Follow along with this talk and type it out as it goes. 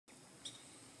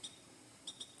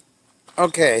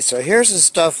Okay, so here's the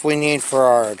stuff we need for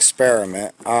our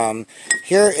experiment.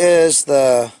 Here is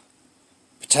the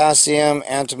potassium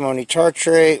antimony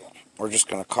tartrate. We're just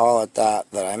going to call it that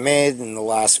I made in the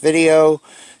last video.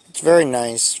 It's very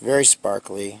nice, very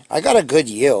sparkly. I got a good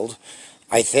yield,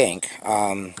 I think.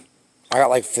 I got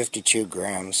like 52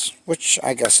 grams, which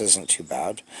I guess isn't too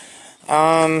bad.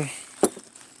 You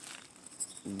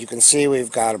can see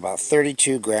we've got about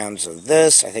 32 grams of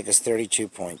this. I think it's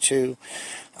 32.2.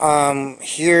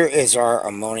 Here is our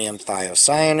ammonium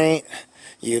thiocyanate.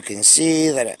 You can see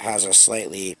that it has a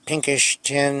slightly pinkish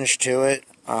tinge to it.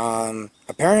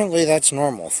 Apparently that's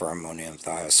normal for ammonium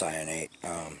thiocyanate.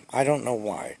 I don't know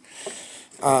why.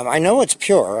 I know it's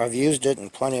pure. I've used it in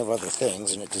plenty of other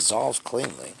things and it dissolves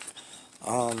cleanly.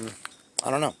 I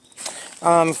don't know.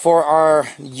 For our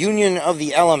union of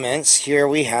the elements, here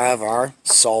we have our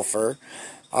sulfur.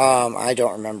 I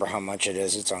don't remember how much it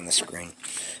is. It's on the screen.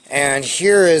 And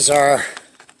here is our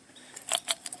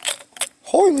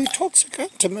highly toxic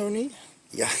antimony.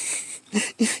 Yeah,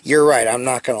 you're right. I'm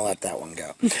not going to let that one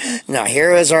go. Now,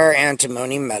 here is our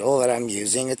antimony metal that I'm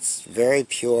using. It's very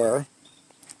pure.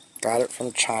 Got it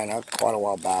from China quite a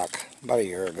while back. About a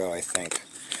year ago, I think.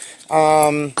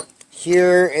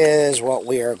 Here is what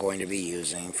we are going to be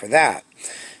using for that.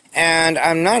 And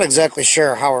I'm not exactly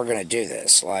sure how we're going to do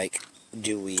this. Like,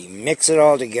 do we mix it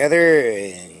all together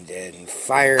and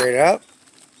fire it up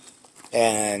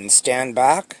and stand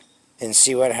back and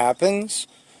see what happens?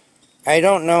 I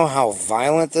don't know how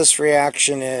violent this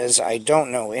reaction is. I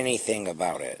don't know anything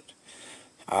about it.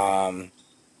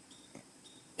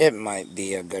 It might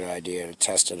be a good idea to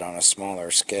test it on a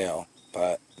smaller scale,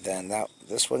 but then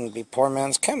this wouldn't be poor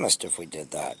man's chemist if we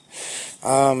did that.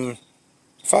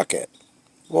 Fuck it.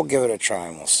 We'll give it a try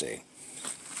and we'll see.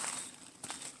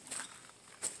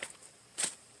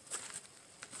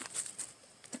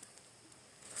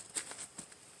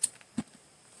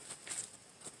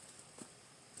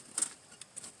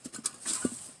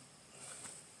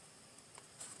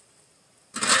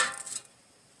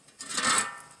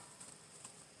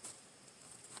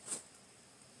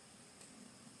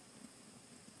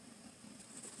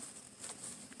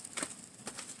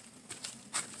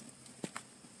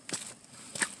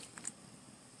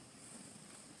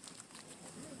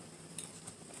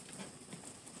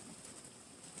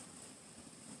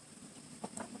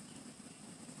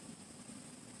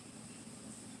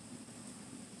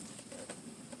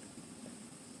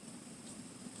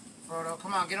 Frodo,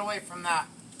 come on, get away from that.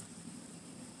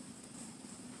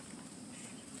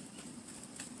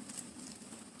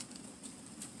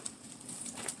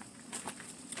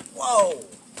 Whoa!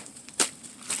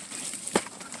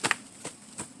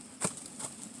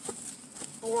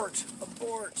 Abort!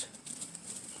 Abort!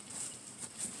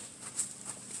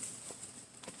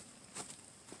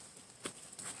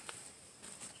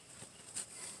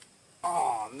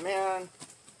 Aw, man.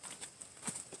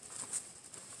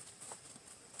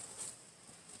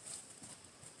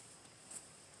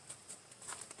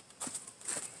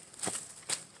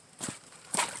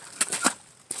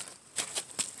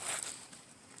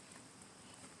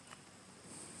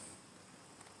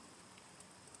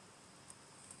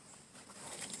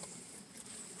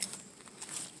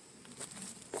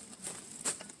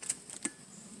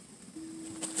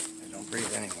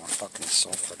 Breathe any more fucking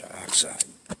sulfur dioxide.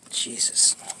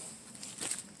 Jesus.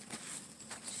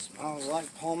 Smells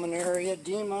like pulmonary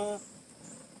edema.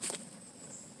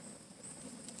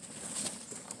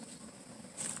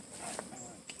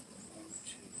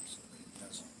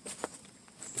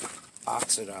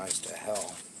 Oxidize to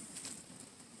hell.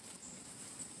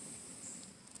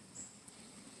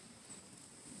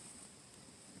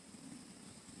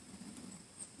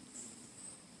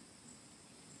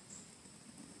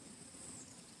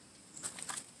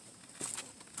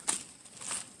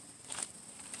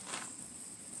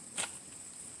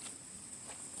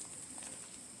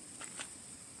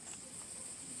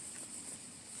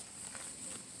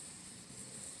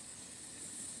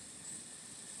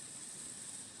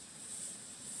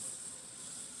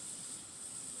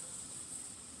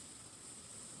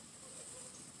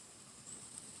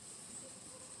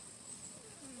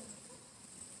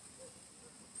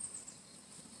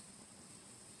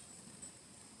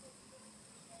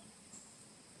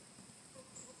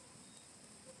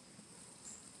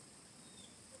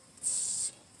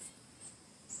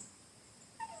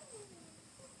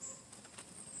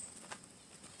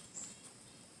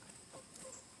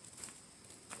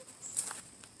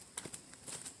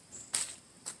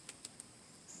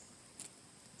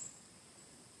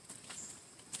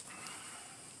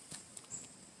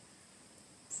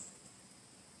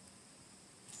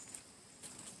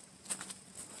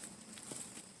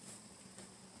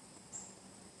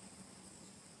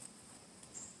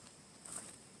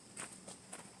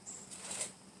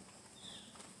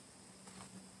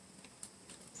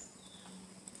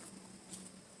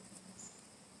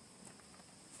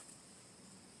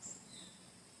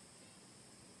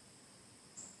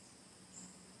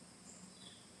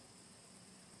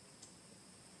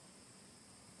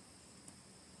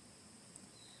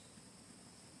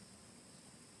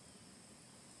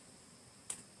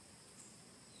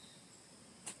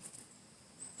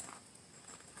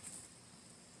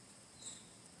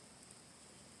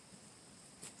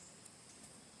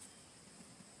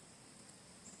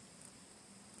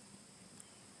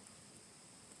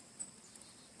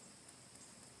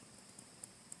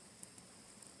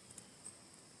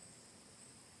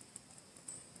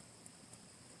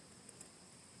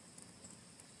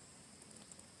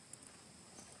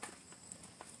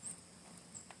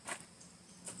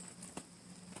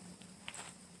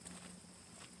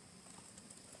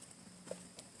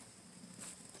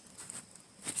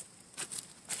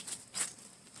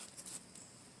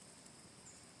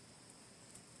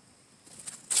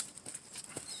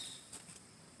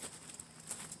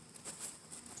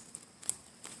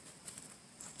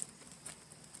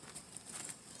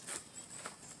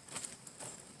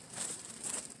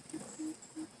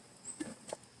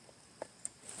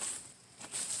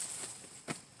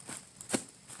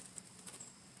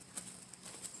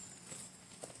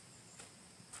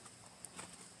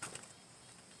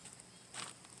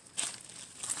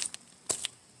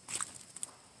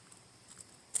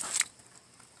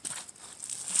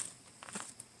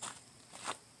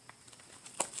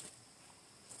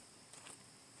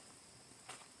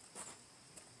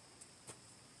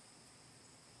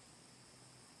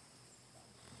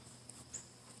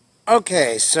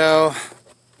 Okay, so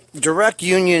direct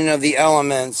union of the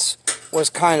elements was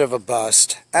kind of a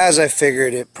bust, as I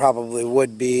figured it probably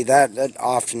would be. That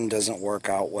often doesn't work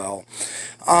out well.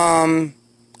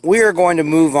 We are going to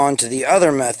move on to the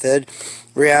other method,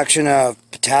 reaction of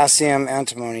potassium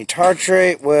antimony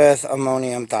tartrate with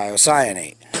ammonium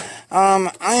thiocyanate.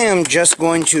 I am just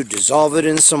going to dissolve it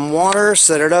in some water,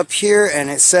 set it up here, and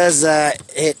it says that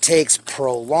it takes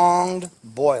prolonged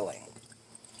boiling.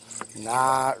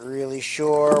 Not really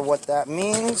sure what that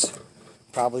means.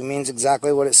 Probably means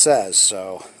exactly what it says,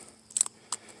 so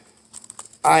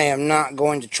I am not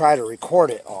going to try to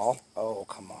record it all. Oh,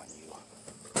 come on, you.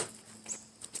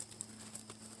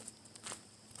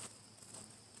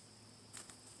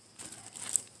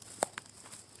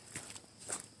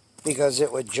 Because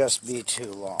it would just be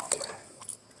too long.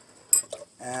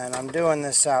 And I'm doing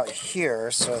this out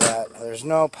here so that there's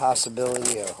no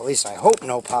possibility, of, at least I hope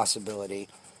no possibility,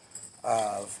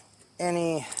 of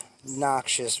any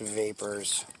noxious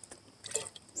vapors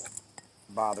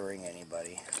bothering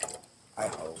anybody. I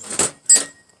hope.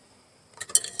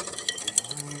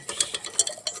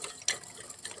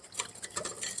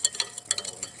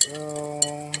 There we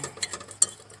go.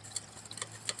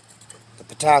 The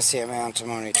potassium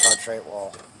antimony tartrate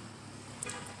will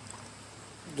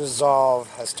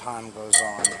dissolve as time goes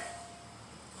on.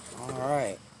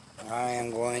 Alright. I am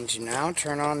going to now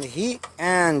turn on the heat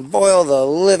and boil the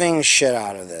living shit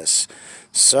out of this.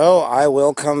 So I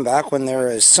will come back when there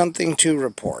is something to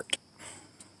report.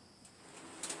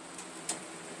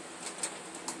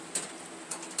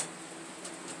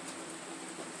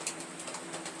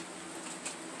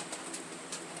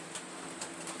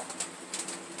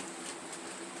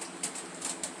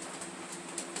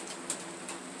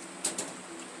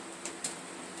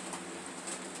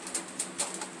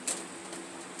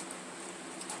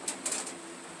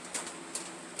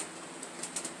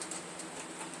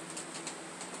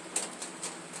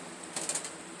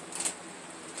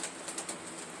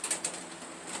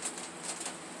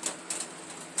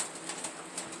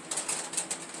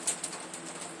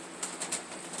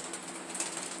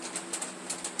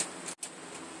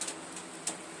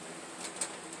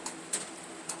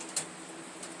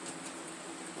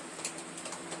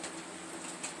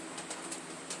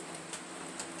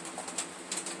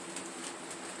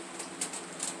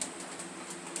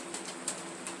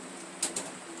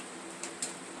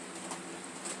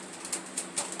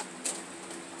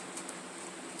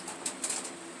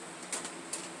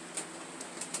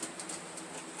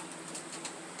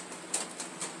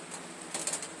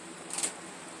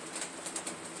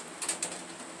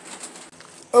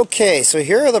 Okay, so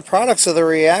here are the products of the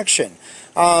reaction.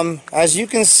 As you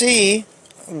can see,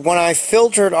 when I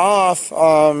filtered off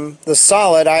the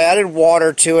solid, I added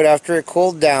water to it after it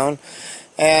cooled down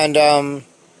and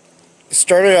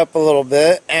stirred it up a little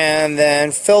bit and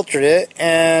then filtered it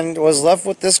and was left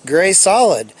with this gray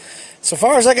solid. So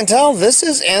far as I can tell, this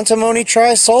is antimony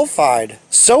trisulfide.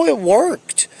 So it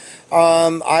worked.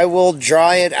 I will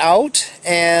dry it out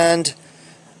and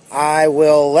I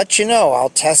will let you know. I'll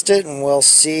test it and we'll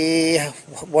see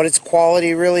what its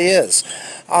quality really is.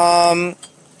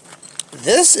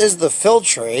 This is the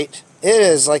filtrate. It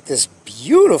is like this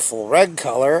beautiful red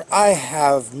color. I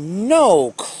have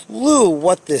no clue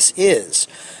what this is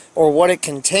or what it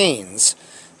contains.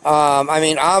 I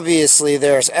mean, obviously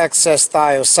there's excess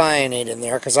thiocyanate in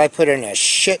there because I put in a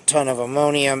shit ton of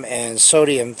ammonium and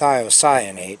sodium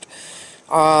thiocyanate.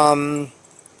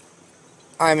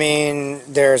 I mean,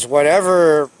 there's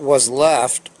whatever was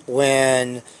left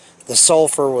when the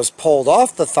sulfur was pulled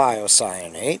off the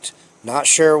thiocyanate. Not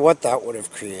sure what that would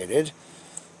have created.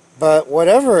 But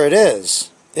whatever it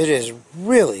is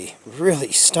really,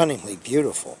 really stunningly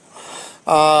beautiful.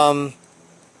 I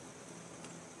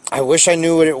wish I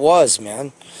knew what it was,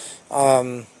 man.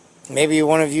 Maybe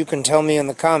one of you can tell me in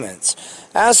the comments.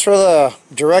 As for the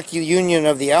direct union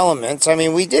of the elements, I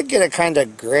mean, we did get a kind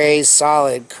of gray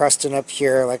solid crusting up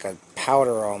here, like a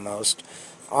powder almost,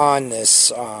 on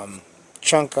this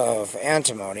chunk of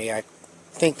antimony. I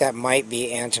think that might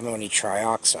be antimony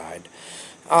trioxide.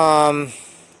 I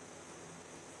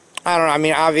don't know, I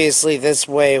mean, obviously this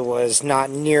way was not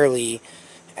nearly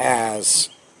as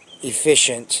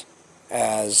efficient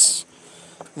as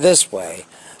this way.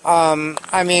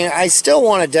 I mean, I still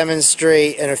want to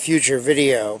demonstrate in a future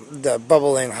video the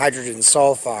bubbling hydrogen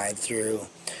sulfide through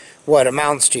what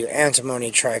amounts to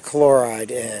antimony trichloride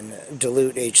in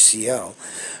dilute HCl,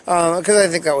 because I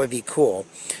think that would be cool.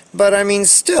 But I mean,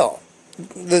 still,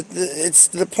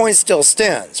 the point still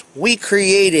stands. We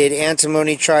created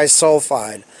antimony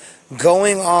trisulfide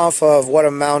going off of what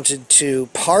amounted to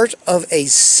part of a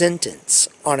sentence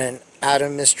on an out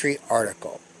of mystery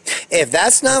article. If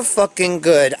that's not fucking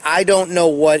good, I don't know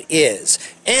what is.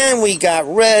 And we got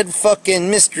red fucking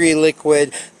mystery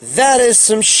liquid. That is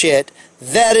some shit.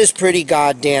 That is pretty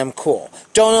goddamn cool.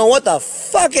 Don't know what the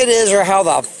fuck it is or how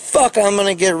the fuck I'm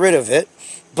gonna get rid of it,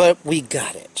 but we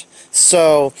got it.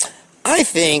 So, I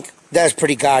think that's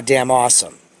pretty goddamn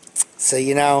awesome. So,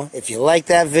 you know, if you like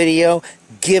that video,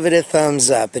 give it a thumbs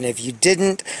up. And if you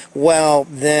didn't, well,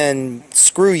 then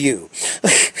screw you.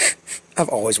 I've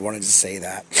always wanted to say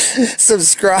that.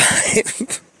 Subscribe,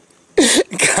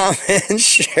 comment,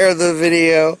 share the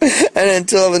video. And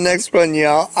until the next one,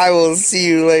 y'all, I will see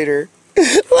you later. Look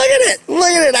at it! Look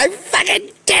at it! I fucking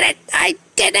did it! I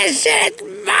did this shit! It's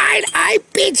mine! I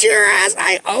beat your ass!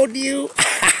 I own you!